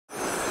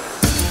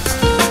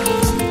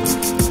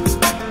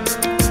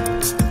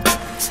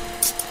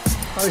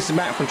this is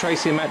Matt from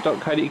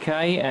tracyandmatt.co.uk,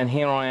 and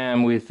here I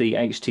am with the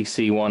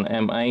HTC One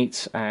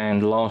M8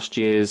 and last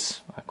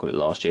year's, I call it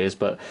last year's,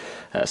 but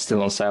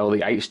still on sale, the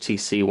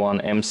HTC One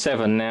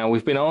M7. Now,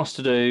 we've been asked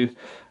to do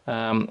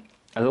a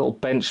little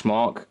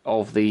benchmark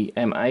of the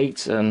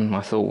M8, and I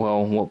thought,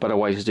 well, what better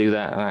way to do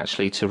that than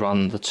actually to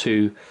run the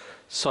two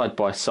side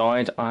by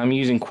side. I'm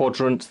using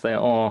Quadrant. There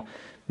are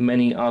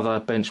many other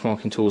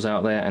benchmarking tools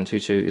out there, and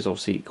Tutu is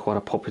obviously quite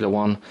a popular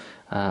one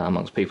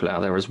amongst people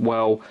out there as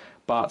well.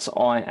 But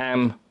I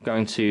am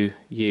going to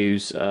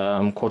use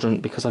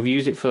Quadrant because I've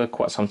used it for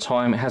quite some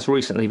time. It has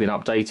recently been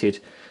updated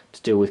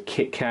to deal with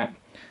KitKat,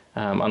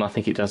 and I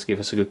think it does give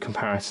us a good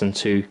comparison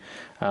to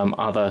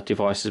other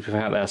devices we've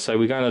out there. So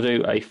we're going to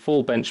do a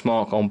full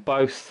benchmark on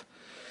both,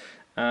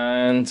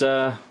 and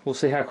we'll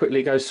see how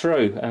quickly it goes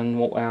through and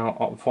what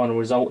our final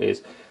result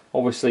is.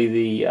 Obviously,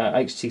 the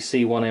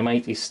HTC One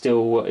M8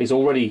 is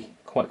already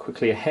quite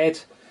quickly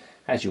ahead,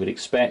 as you would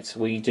expect.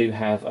 We do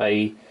have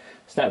a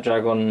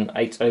Snapdragon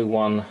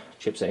 801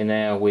 chipset in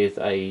there with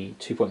a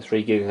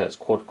 2.3 GHz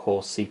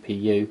quad-core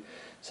CPU,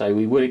 so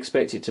we would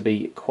expect it to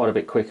be quite a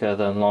bit quicker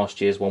than last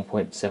year's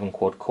 1.7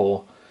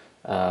 quad-core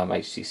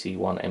HTC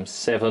One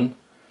M7.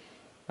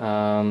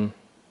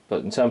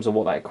 But in terms of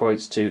what that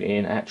equates to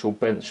in actual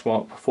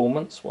benchmark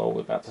performance, well,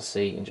 we're about to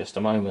see in just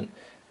a moment.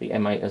 The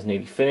M8 has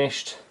nearly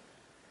finished.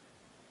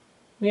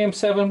 The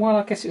M7, well,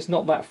 I guess it's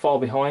not that far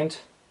behind.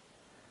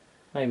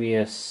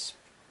 Maybe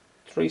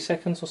 3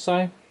 seconds or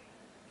so.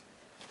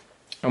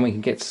 And we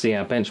can get to see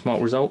our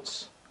benchmark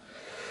results.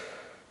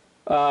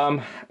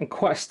 And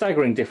quite a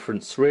staggering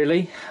difference,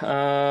 really.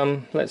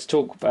 Let's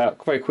talk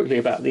very quickly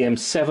about the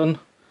M7.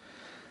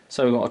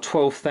 So we've got a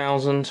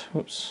 12,000,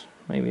 oops,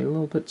 maybe a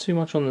little bit too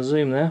much on the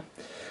zoom there.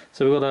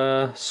 So we've got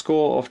a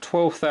score of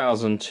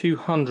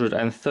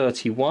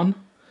 12,231.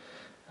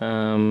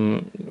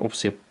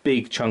 Obviously a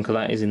big chunk of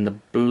that is in the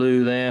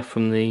blue there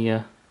from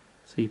the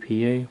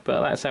CPU,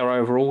 but that's our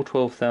overall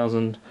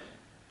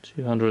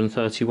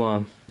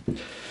 12,231.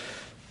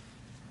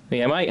 The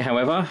M8,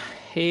 however,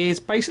 is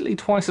basically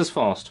twice as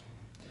fast.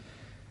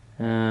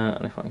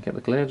 And if I can get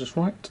the glare just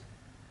right,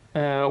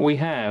 we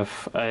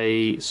have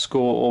a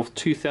score of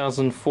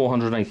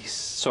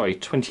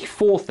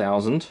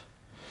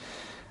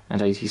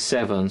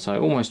 24,087, so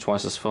almost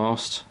twice as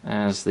fast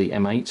as the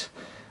M8.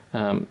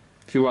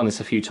 If you run this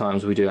a few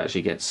times, we do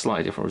actually get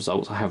slightly different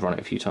results. I have run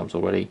it a few times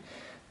already.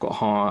 Got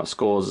high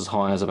scores as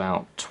high as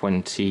about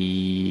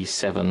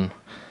 27,000.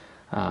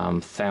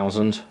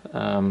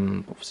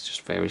 Obviously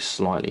just varies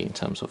slightly in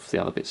terms of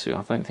the other bits. I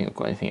don't think I've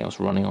got anything else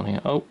running on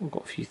here. Oh, I've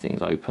got a few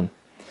things open.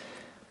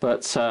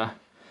 But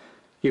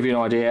give you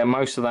an idea,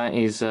 most of that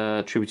is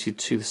attributed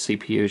to the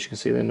CPU, as you can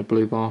see there in the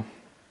blue bar.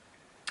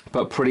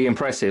 But pretty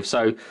impressive.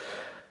 So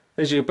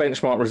there's your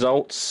benchmark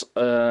results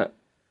of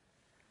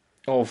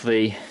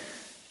the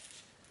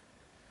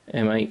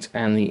M8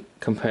 and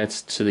compared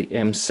to the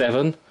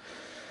M7.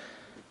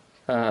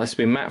 This has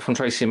been Matt from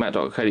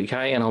tracyandmatt.co.uk,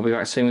 and I'll be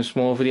back soon with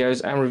some more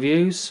videos and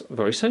reviews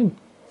very soon.